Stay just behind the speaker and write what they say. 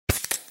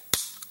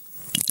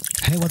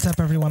Hey, what's up,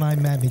 everyone?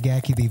 I'm Matt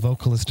McGachy, the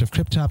vocalist of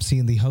Cryptopsy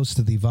and the host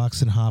of the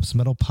Vox and Hops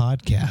Metal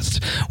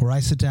Podcast, where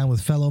I sit down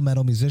with fellow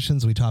metal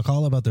musicians. We talk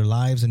all about their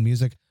lives and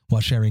music while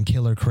sharing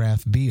killer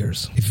craft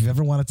beers. If you've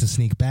ever wanted to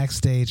sneak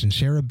backstage and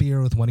share a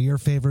beer with one of your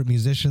favorite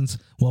musicians,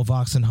 well,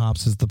 Vox and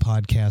Hops is the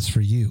podcast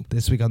for you.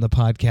 This week on the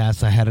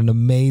podcast, I had an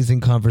amazing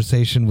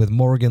conversation with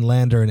Morgan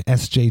Lander and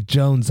S.J.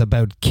 Jones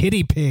about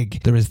Kitty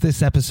Pig. There is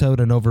this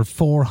episode and over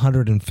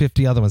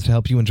 450 other ones to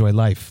help you enjoy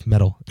life,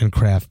 metal, and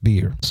craft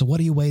beer. So what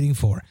are you waiting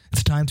for?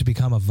 It's time to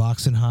become a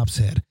Vox and Hops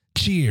head.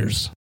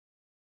 Cheers!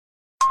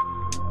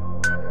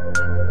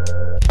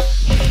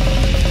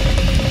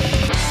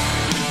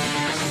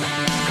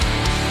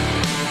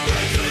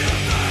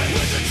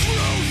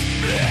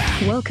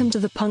 Welcome to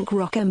the Punk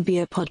Rock and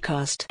Beer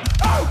Podcast.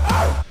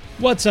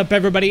 What's up,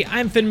 everybody?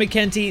 I'm Finn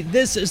McKenty.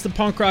 This is the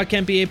Punk Rock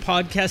NBA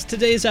podcast.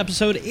 Today's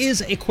episode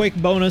is a quick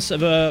bonus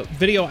of a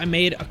video I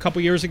made a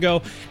couple years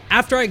ago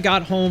after I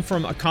got home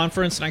from a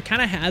conference, and I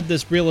kind of had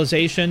this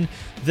realization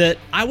that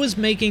I was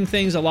making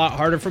things a lot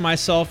harder for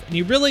myself, and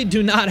you really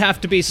do not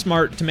have to be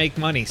smart to make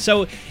money.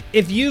 So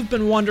if you've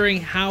been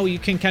wondering how you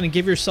can kind of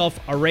give yourself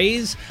a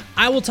raise,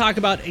 I will talk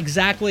about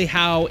exactly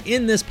how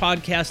in this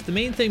podcast, the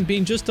main thing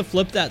being just to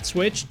flip that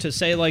switch to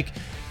say, like,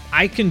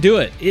 I can do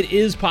it. It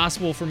is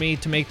possible for me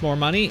to make more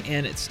money,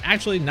 and it's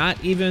actually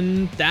not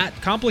even that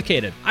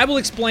complicated. I will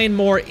explain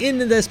more in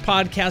this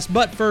podcast,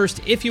 but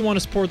first, if you want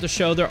to support the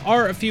show, there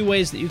are a few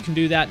ways that you can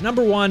do that.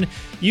 Number one,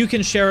 you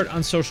can share it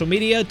on social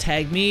media,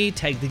 tag me,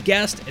 tag the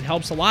guest. It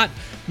helps a lot.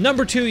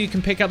 Number two, you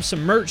can pick up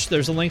some merch.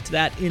 There's a link to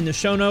that in the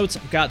show notes.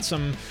 I've got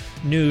some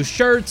new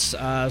shirts,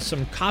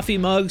 some coffee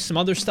mugs, some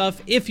other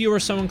stuff if you are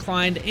so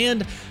inclined.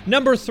 And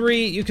number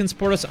three, you can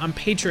support us on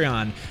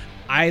Patreon.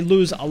 I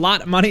lose a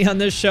lot of money on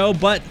this show,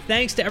 but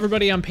thanks to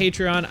everybody on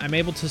Patreon, I'm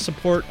able to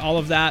support all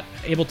of that,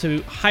 able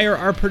to hire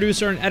our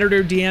producer and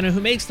editor, Deanna,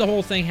 who makes the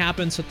whole thing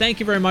happen. So thank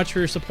you very much for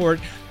your support.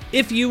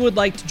 If you would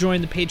like to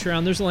join the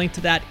Patreon, there's a link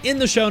to that in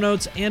the show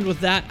notes. And with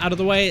that out of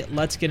the way,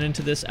 let's get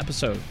into this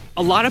episode.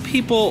 A lot of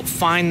people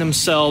find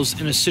themselves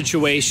in a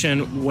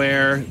situation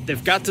where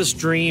they've got this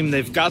dream,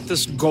 they've got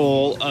this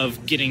goal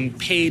of getting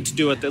paid to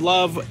do what they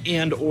love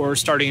and or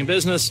starting a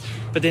business,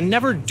 but they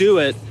never do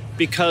it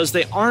because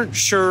they aren't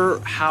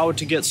sure how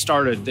to get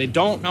started. They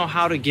don't know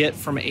how to get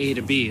from A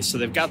to B. So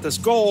they've got this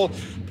goal,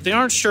 but they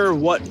aren't sure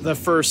what the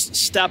first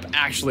step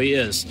actually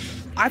is.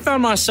 I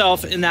found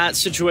myself in that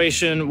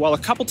situation, well, a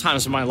couple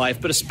times in my life,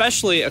 but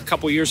especially a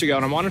couple years ago.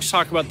 And I wanted to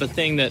talk about the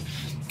thing that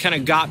kind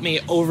of got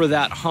me over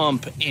that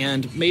hump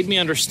and made me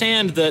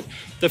understand that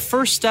the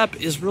first step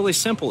is really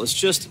simple. It's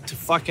just to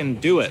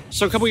fucking do it.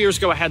 So a couple years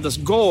ago, I had this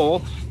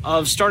goal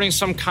of starting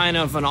some kind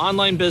of an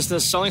online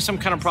business, selling some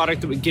kind of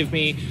product that would give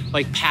me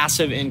like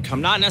passive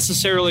income, not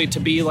necessarily to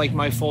be like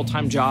my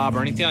full-time job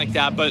or anything like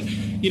that, but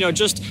you know,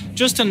 just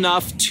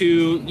enough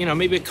to, you know,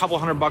 maybe a couple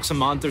 $100 a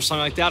month or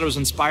something like that. I was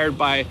inspired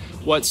by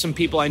what some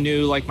people I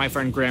knew, like my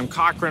friend Graham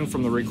Cochran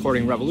from the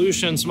Recording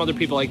Revolution, some other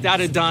people like that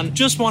had done.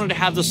 Just wanted to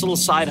have this little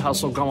side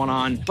hustle going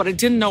on, but I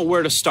didn't know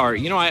where to start.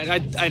 You know,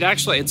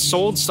 I'd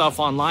sold stuff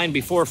online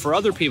before for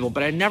other people,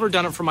 but I'd never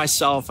done it for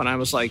myself. And I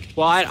was like,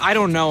 well, I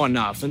don't know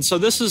enough. And so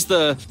this is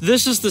the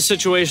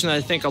situation that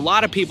I think a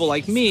lot of people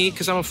like me,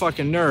 because I'm a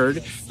fucking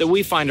nerd, that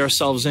we find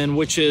ourselves in,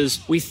 which is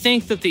we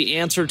think that the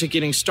answer to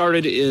getting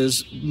started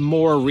is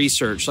more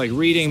research, like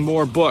reading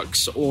more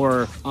books,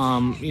 or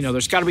you know,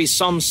 there's got to be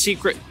some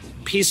secret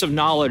piece of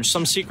knowledge,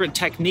 some secret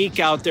technique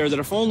out there that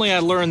if only I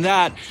learn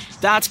that,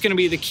 that's going to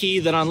be the key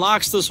that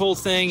unlocks this whole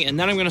thing, and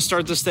then I'm going to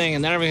start this thing,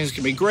 and then everything's going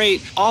to be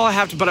great. All I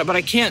have to, but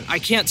I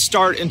can't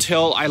start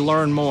until I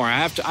learn more. I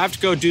have to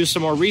go do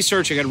some more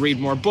research. I got to read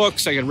more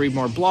books. I got to read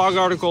more blog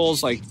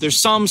articles. Like there's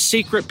some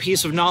secret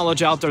piece of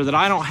knowledge out there that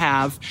I don't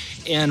have,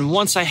 and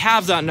once I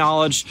have that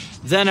knowledge,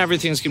 then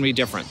everything's going to be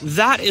different.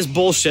 That is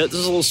bullshit. This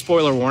is a little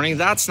spoiler warning.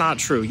 That's not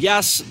true.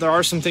 Yes, there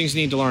are some things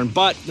you need to learn,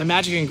 but the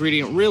magic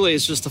ingredient really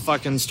is just to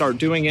fucking start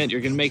doing it. You're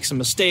going to make some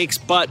mistakes,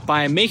 but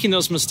by making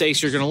those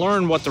mistakes, you're going to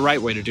learn what the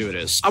right way to do it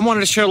is. I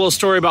wanted to share a little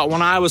story about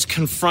when I was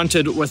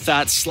confronted with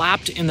that,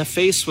 slapped in the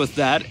face with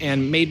that,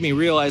 and made me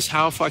realize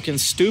how fucking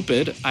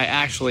stupid I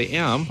actually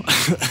am.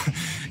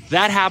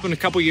 That happened a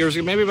couple years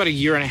ago, maybe about a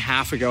year and a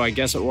half ago, I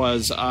guess it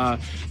was. I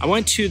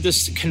went to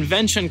this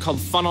convention called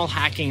Funnel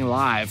Hacking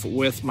Live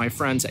with my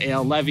friends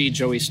A.L. Levy,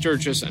 Joey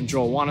Sturgis, and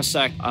Joel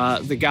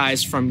Wanasek, the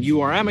guys from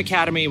URM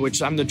Academy,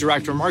 which I'm the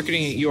director of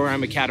marketing at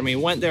URM Academy.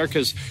 Went there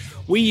because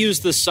we use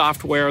this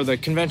software. The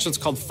convention's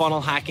called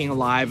Funnel Hacking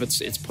Live.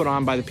 It's put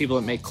on by the people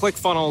that make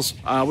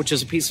ClickFunnels, which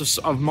is a piece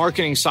of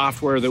marketing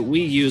software that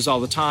we use all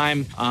the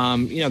time.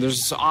 You know, there's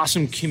this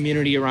awesome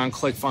community around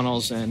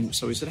ClickFunnels, and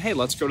so we said, hey,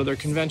 let's go to their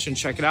convention,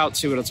 check it out,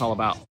 see what it's all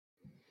about.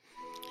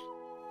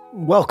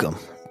 Welcome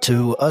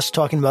to us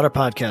talking about our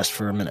podcast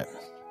for a minute.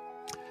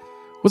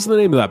 What's the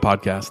name of that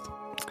podcast?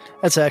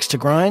 That's Axe to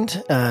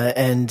Grind,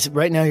 and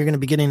right now you're going to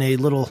be getting a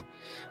little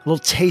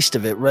taste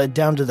of it, right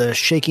down to the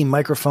shaky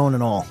microphone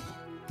and all.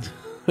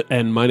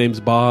 And my name's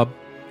Bob.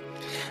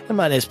 And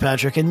my name's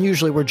Patrick, and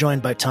usually we're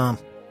joined by Tom.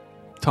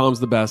 Tom's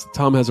the best.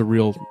 Tom has a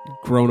real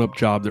grown-up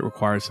job that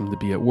requires him to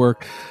be at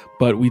work,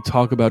 but we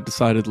talk about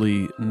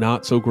decidedly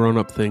not so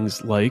grown-up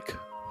things like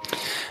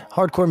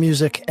hardcore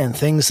music and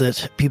things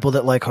that people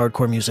that like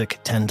hardcore music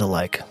tend to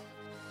like.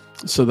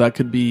 So that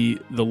could be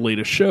the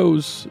latest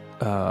shows,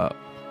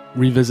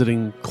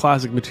 revisiting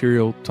classic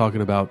material,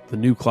 talking about the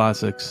new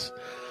classics,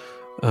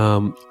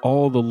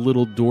 all the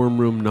little dorm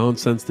room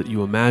nonsense that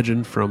you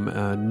imagine from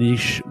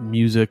niche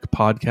music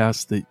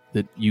podcasts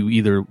that you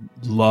either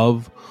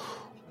love,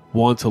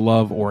 want to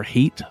love, or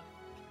hate.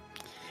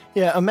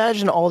 Yeah,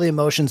 imagine all the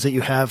emotions that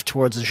you have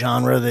towards a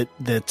genre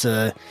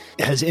that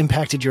has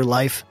impacted your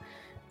life,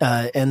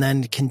 and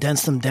then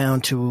condense them down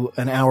to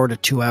an hour to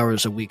 2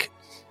 hours a week.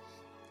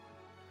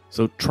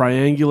 So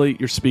triangulate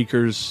your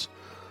speakers,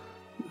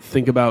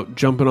 think about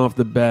jumping off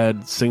the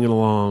bed, singing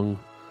along,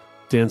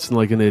 dancing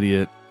like an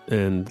idiot,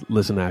 and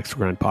listen to Axe to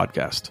Grind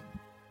podcast.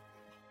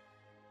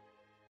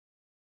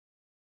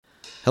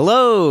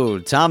 Hello,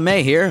 Tom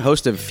May here,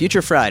 host of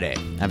Future Friday.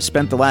 I've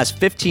spent the last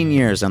 15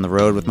 years on the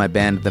road with my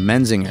band, The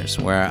Menzingers,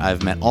 where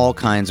I've met all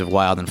kinds of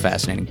wild and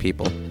fascinating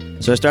people.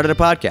 So I started a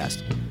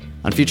podcast.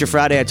 On Future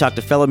Friday, I talk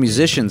to fellow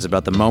musicians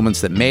about the moments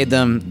that made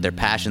them, their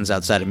passions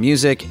outside of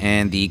music,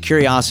 and the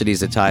curiosities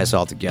that tie us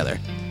all together.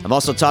 I've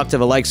also talked to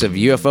the likes of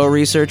UFO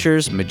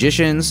researchers,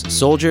 magicians,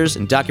 soldiers,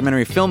 and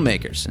documentary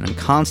filmmakers, and I'm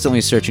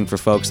constantly searching for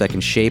folks that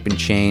can shape and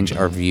change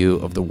our view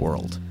of the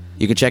world.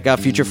 You can check out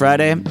Future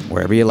Friday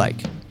wherever you like.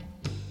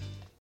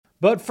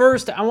 But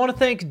first, I want to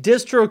thank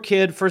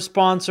DistroKid for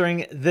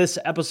sponsoring this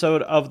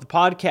episode of the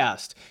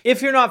podcast.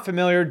 If you're not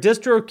familiar,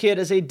 DistroKid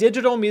is a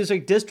digital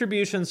music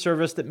distribution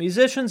service that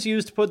musicians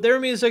use to put their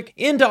music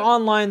into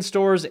online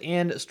stores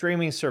and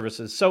streaming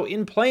services. So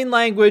in plain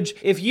language,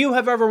 if you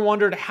have ever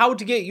wondered how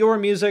to get your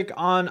music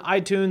on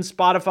iTunes,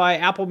 Spotify,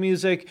 Apple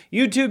Music,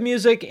 YouTube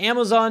Music,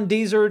 Amazon,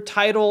 Deezer,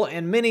 Tidal,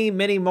 and many,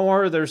 many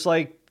more, there's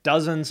like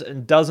dozens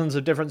and dozens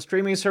of different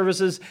streaming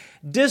services.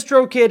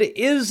 DistroKid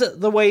is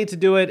the way to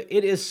do it.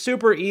 It is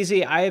super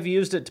easy. I have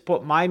used it to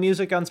put my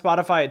music on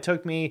Spotify. It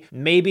took me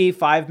maybe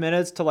 5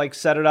 minutes to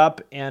set it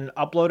up and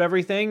upload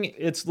everything.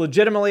 It's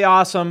legitimately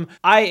awesome.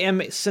 I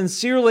am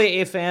sincerely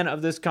a fan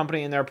of this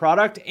company and their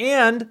product.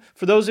 And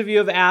for those of you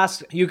who have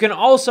asked, you can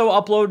also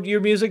upload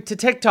your music to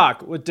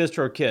TikTok with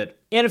DistroKid.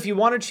 And if you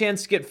want a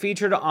chance to get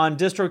featured on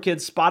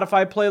DistroKid's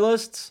Spotify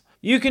playlists,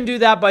 you can do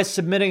that by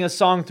submitting a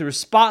song through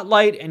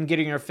Spotlight and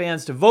getting your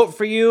fans to vote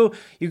for you.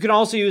 You can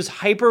also use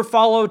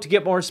Hyperfollow to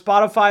get more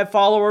Spotify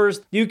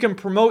followers. You can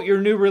promote your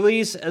new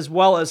release as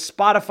well as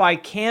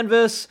Spotify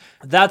Canvas.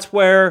 That's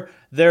where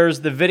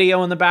there's the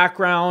video in the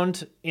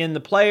background in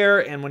the player,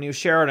 and when you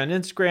share it on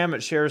Instagram,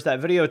 it shares that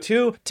video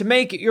too to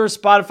make your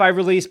Spotify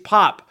release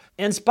pop.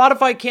 And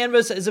Spotify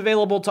Canvas is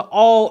available to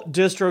all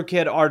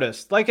DistroKid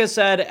artists. Like I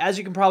said, as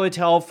you can probably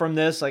tell from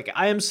this,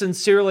 I am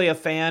sincerely a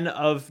fan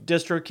of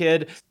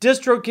DistroKid.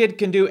 DistroKid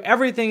can do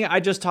everything I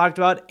just talked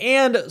about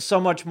and so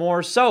much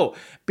more. So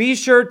be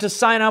sure to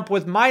sign up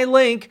with my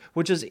link,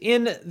 which is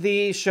in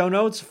the show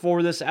notes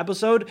for this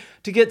episode,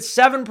 to get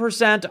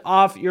 7%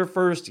 off your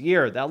first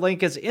year. That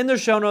link is in the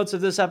show notes of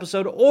this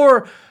episode,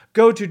 or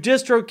go to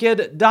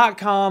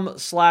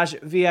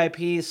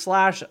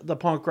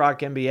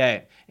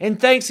distrokid.com/VIP/thepunkrockmba. And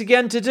thanks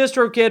again to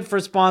DistroKid for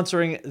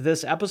sponsoring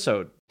this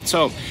episode.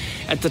 So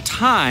at the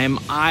time,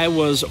 I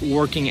was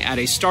working at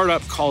a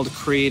startup called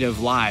Creative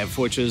Live,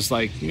 which is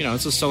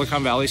it's a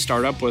Silicon Valley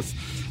startup with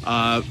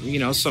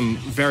some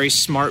very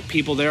smart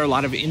people there, a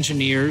lot of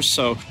engineers.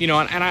 So, and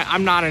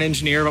I'm not an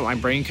engineer, but my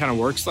brain kind of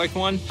works like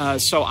one.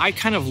 So I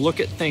kind of look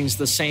at things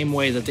the same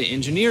way that the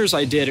engineers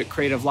I did at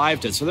Creative Live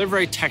did. So they're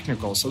very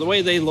technical. So the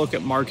way they look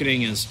at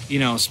marketing is,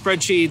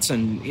 spreadsheets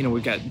and,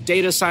 we've got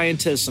data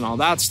scientists and all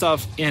that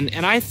stuff.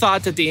 And I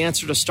thought that the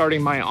answer to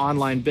starting my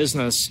online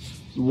business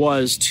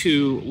was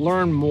to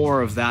learn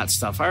more of that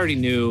stuff. I already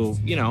knew,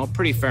 a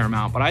pretty fair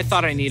amount, but I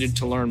thought I needed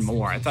to learn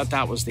more. I thought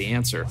that was the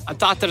answer. I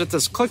thought that at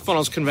this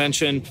ClickFunnels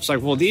convention, it's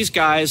these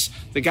guys,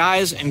 the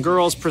guys and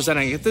girls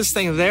presenting at this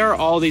thing, they're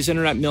all these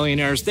internet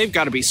millionaires. They've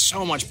got to be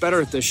so much better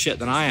at this shit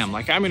than I am.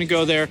 I'm going to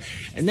go there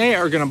and they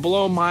are going to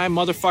blow my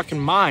motherfucking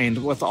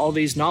mind with all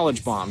these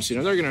knowledge bombs.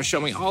 They're going to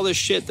show me all this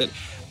shit that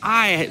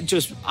I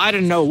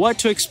didn't know what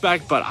to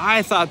expect, but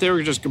I thought they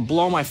were just going to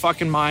blow my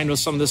fucking mind with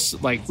some of this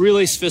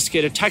really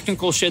sophisticated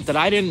technical shit that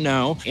I didn't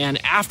know. And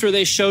after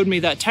they showed me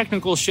that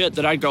technical shit,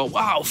 that I'd go,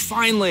 wow,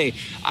 finally,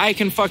 I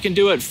can fucking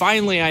do it.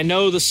 Finally, I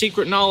know the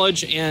secret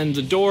knowledge and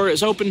the door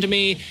is open to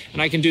me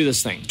and I can do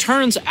this thing.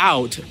 Turns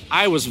out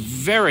I was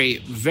very,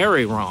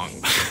 very wrong.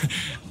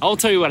 I'll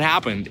tell you what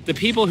happened. The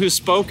people who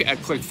spoke at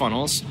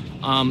ClickFunnels,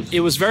 it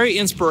was very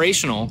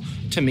inspirational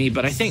to me,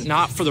 but I think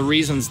not for the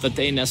reasons that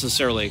they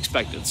necessarily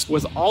expected.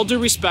 With all due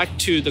respect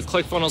to the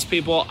ClickFunnels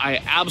people,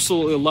 I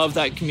absolutely love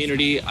that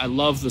community. I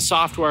love the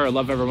software. I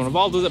love everyone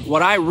involved with it.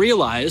 What I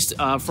realized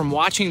from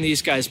watching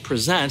these guys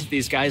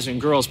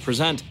and girls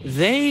present,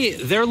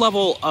 their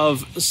level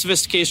of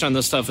sophistication on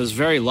this stuff is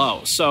very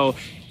low. So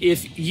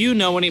if you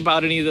know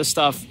about any of this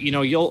stuff,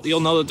 you'll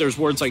know that there's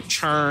words like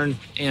churn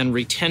and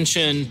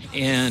retention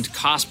and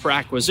cost per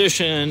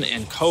acquisition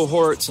and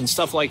cohorts and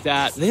stuff like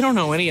that. They don't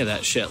know any of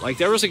that shit. Like,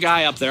 there was a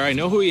guy up there, I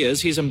know who he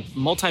is. He's a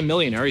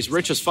multimillionaire. He's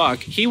rich as fuck.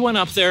 He went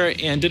up there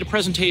and did a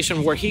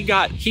presentation where he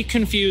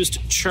confused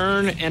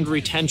churn and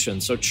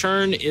retention. So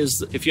churn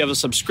is if you have a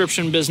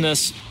subscription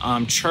business,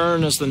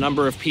 churn is the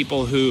number of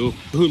people who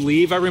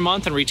leave every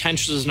month, and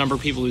retention is the number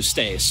of people who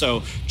stay.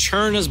 So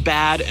churn is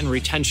bad and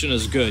retention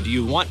is good.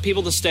 You want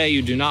people to stay,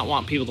 you do not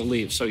want people to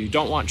leave. So you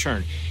don't want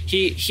churn.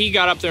 He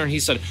got up there and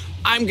he said,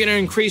 I'm going to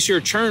increase your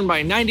churn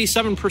by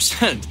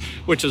 97%,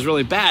 which is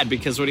really bad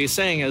because what he's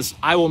saying is,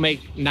 I will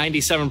make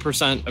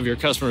 97% of your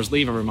customers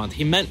leave every month.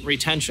 He meant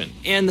retention.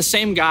 And the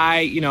same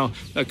guy,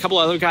 a couple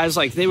other guys,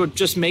 like, they would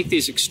just make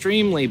these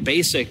extremely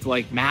basic,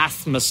 like,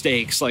 math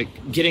mistakes,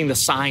 like getting the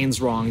signs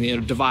wrong,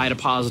 divide a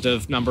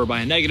positive number by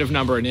a negative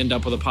number and end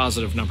up with a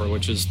positive number,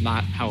 which is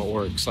not how it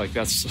works. Like,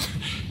 it's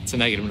a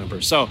negative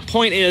number. So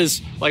point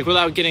is, like,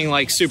 without getting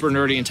like super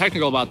nerdy and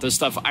technical about this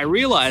stuff, I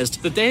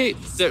realized that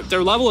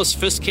their level of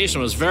sophistication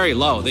was very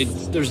low.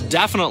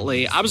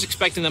 I was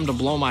expecting them to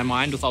blow my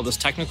mind with all this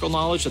technical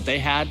knowledge that they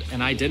had,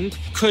 and I didn't.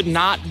 Could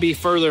not be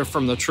further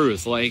from the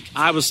truth. Like,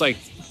 I was like,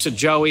 to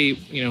Joey,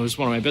 who's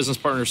one of my business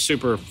partners,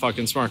 super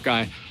fucking smart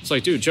guy. It's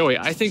like, dude, Joey,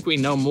 I think we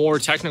know more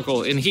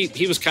technical, and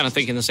he was kind of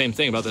thinking the same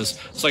thing about this.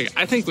 It's like,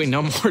 I think we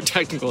know more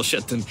technical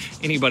shit than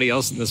anybody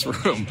else in this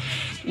room,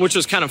 which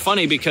was kind of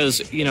funny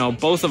because,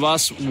 both of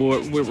us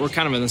were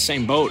kind of in the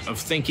same boat of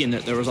thinking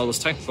that there was all this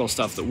technical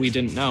stuff that we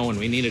didn't know and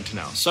we needed to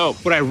know. So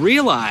what I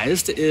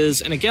realized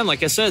is, and again,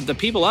 like I said, the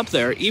people up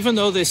there, even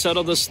though they said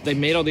all this, they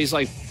made all these,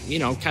 like,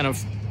 kind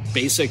of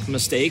basic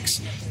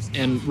mistakes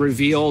and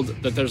revealed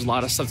that there's a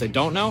lot of stuff they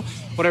don't know.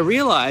 What I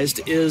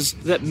realized is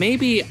that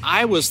maybe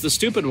I was the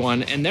stupid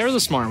one and they're the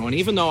smart one,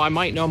 even though I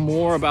might know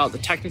more about the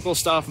technical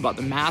stuff, about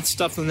the math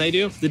stuff than they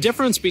do. The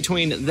difference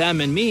between them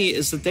and me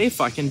is that they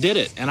fucking did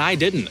it and I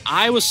didn't.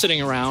 I was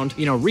sitting around,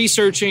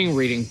 researching,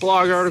 reading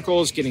blog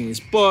articles, getting these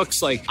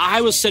books. Like,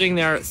 I was sitting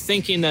there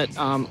thinking that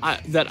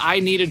I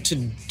needed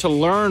to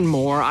learn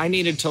more. I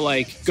needed to,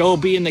 like, go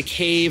be in the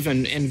cave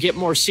and get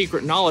more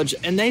secret knowledge,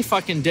 and they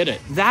fucking did it.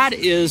 That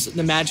is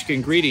the magic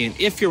ingredient.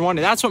 If you're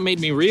wondering, that's what made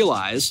me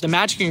realize the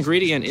magic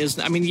ingredient is,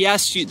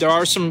 yes, there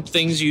are some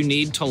things you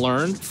need to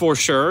learn for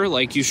sure.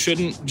 Like, you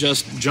shouldn't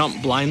just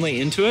jump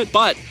blindly into it,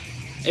 but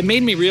it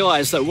made me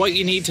realize that what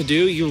you need to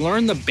do, you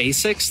learn the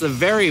basics, the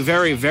very,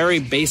 very, very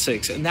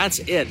basics, and that's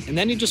it. And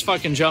then you just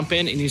fucking jump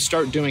in and you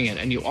start doing it.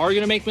 And you are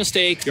going to make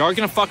mistakes. You are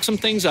going to fuck some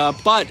things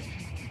up, but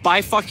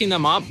by fucking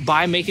them up,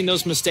 by making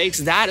those mistakes,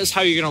 that is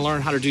how you're going to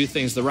learn how to do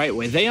things the right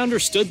way. They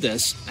understood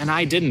this, and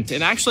I didn't.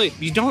 And actually,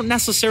 you don't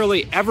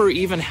necessarily ever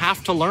even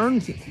have to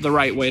learn the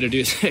right way to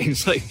do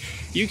things. Like,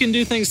 you can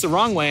do things the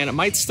wrong way and it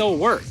might still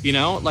work,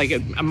 Like,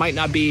 it might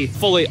not be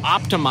fully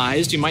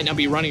optimized. You might not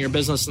be running your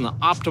business in the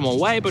optimal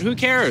way, but who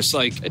cares?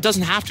 Like, it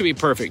doesn't have to be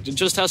perfect. It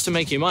just has to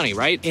make you money,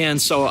 right?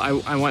 And so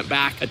I went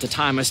back. At the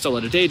time, I still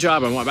had a day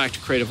job. I went back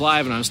to Creative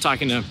Live, and I was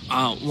talking to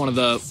one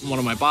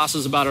of my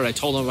bosses about it. I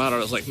told him about it. I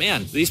was like,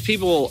 man, these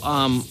people,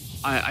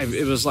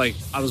 it was like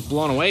I was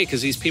blown away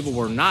because these people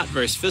were not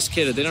very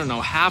sophisticated. They don't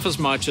know half as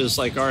much as,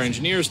 like, our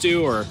engineers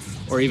do or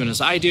even as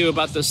I do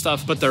about this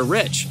stuff, but they're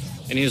rich.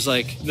 And he was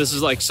like, this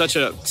is like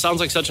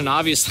sounds like such an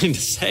obvious thing to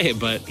say,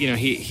 but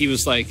he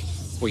was like,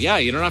 well, yeah,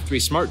 you don't have to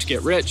be smart to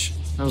get rich.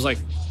 And I was like,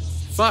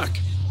 fuck,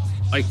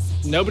 like,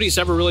 nobody's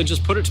ever really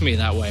just put it to me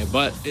that way,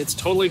 but it's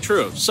totally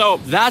true. So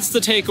that's the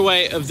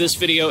takeaway of this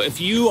video. If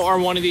you are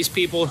one of these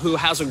people who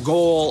has a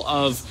goal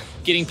of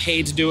getting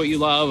paid to do what you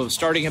love, of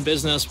starting a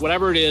business,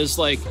 whatever it is,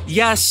 like,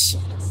 yes,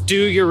 do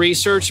your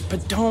research,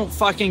 but don't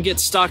fucking get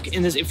stuck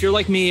in this. If you're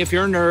like me, if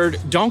you're a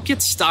nerd, don't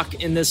get stuck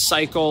in this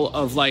cycle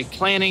of, like,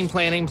 planning,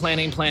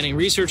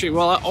 researching.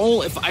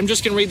 Well, if I'm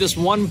just going to read this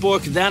one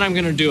book, then I'm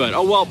going to do it.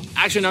 Oh, well,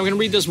 actually, no, I'm going to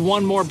read this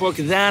one more book,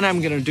 then I'm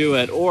going to do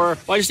it. Or,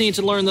 well, I just need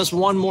to learn this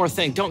one more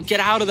thing. Don't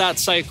get out of that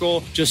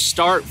cycle. Just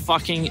start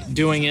fucking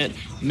doing it.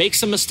 Make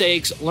some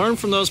mistakes, learn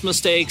from those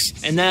mistakes,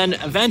 and then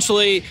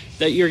eventually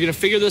that you're going to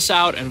figure this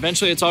out, and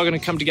eventually it's all going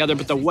to come together.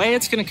 But the way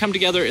it's going to come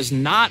together is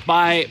not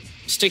by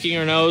sticking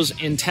your nose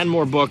in 10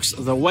 more books.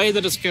 The way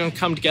that it's going to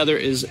come together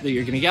is that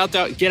you're going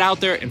to get out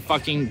there and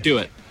fucking do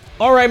it.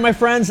 All right, my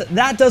friends,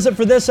 that does it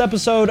for this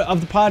episode of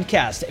the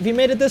podcast. If you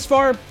made it this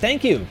far,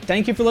 thank you.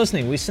 Thank you for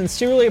listening. We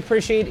sincerely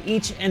appreciate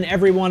each and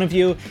every one of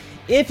you.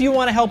 If you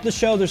want to help the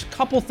show, there's a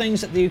couple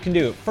things that you can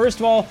do. First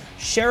of all,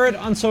 share it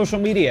on social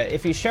media.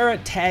 If you share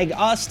it, tag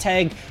us,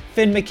 tag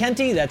Finn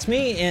McKenty, that's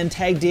me, and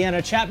tag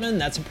Deanna Chapman,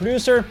 that's a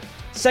producer.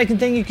 Second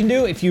thing you can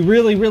do, if you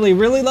really, really,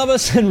 really love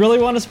us and really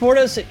want to support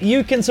us,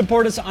 you can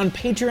support us on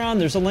Patreon.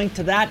 There's a link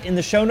to that in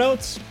the show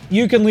notes.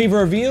 You can leave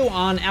a review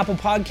on Apple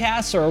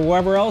Podcasts or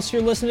wherever else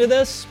you're listening to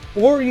this,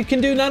 or you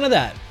can do none of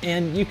that,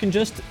 and you can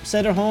just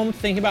sit at home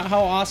thinking about how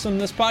awesome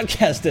this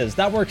podcast is.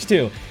 That works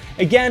too.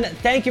 Again,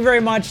 thank you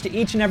very much to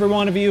each and every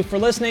one of you for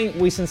listening.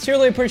 We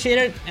sincerely appreciate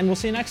it, and we'll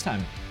see you next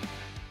time.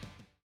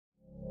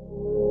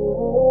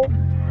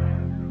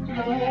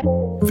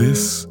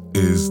 This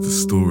is the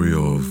story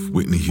of of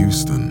Whitney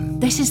Houston.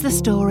 This is the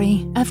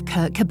story of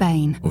Kurt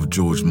Cobain. Of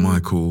George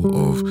Michael,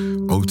 of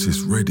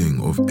Otis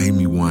Redding, of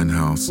Amy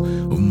Winehouse,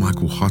 of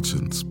Michael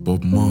Hutchence,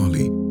 Bob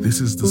Marley.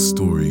 This is the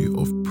story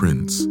of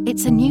Prince.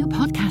 It's a new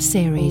podcast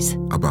series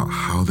about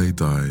how they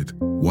died,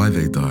 why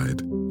they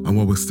died, and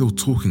why we're still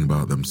talking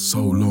about them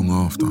so long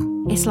after.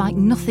 It's like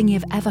nothing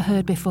you've ever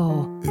heard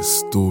before. It's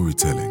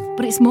storytelling.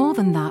 But it's more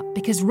than that,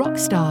 because rock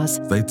stars,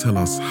 they tell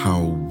us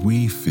how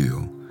we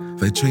feel.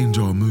 They change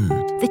our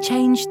mood. They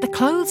change the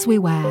clothes we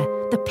wear,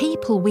 the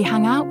people we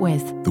hang out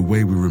with, the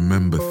way we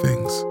remember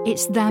things.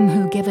 It's them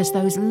who give us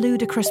those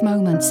ludicrous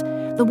moments,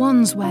 the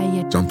ones where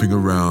you're jumping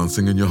around,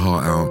 singing your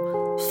heart out,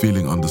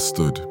 feeling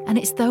understood. And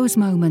it's those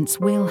moments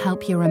we'll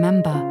help you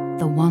remember,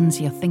 the ones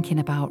you're thinking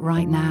about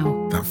right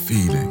now. That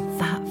feeling.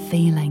 That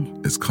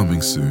feeling. It's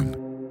coming soon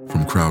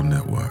from Crowd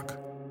Network.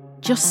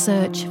 Just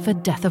search for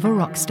Death of a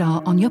Rock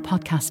Star on your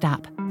podcast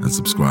app. And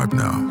subscribe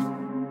now.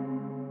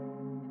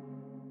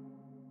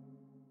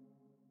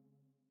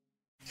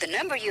 The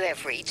number you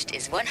have reached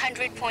is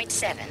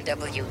 100.7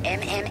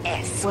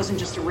 WMMS. It wasn't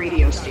just a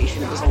radio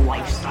station, it was a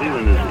lifestyle.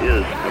 Cleveland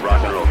is a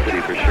rock and roll city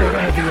for sure. We're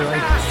going to be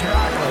like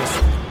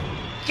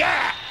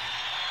Get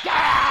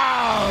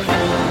down! The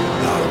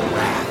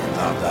Wrath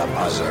of the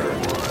Buzzard.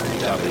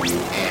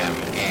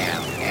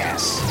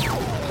 WMMS.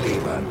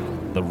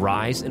 Cleveland. The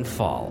rise and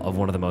fall of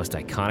one of the most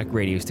iconic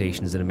radio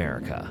stations in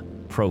America.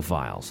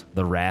 Profiles.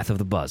 The Wrath of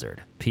the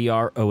Buzzard.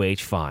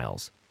 PROH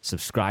Files.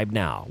 Subscribe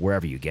now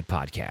wherever you get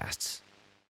podcasts.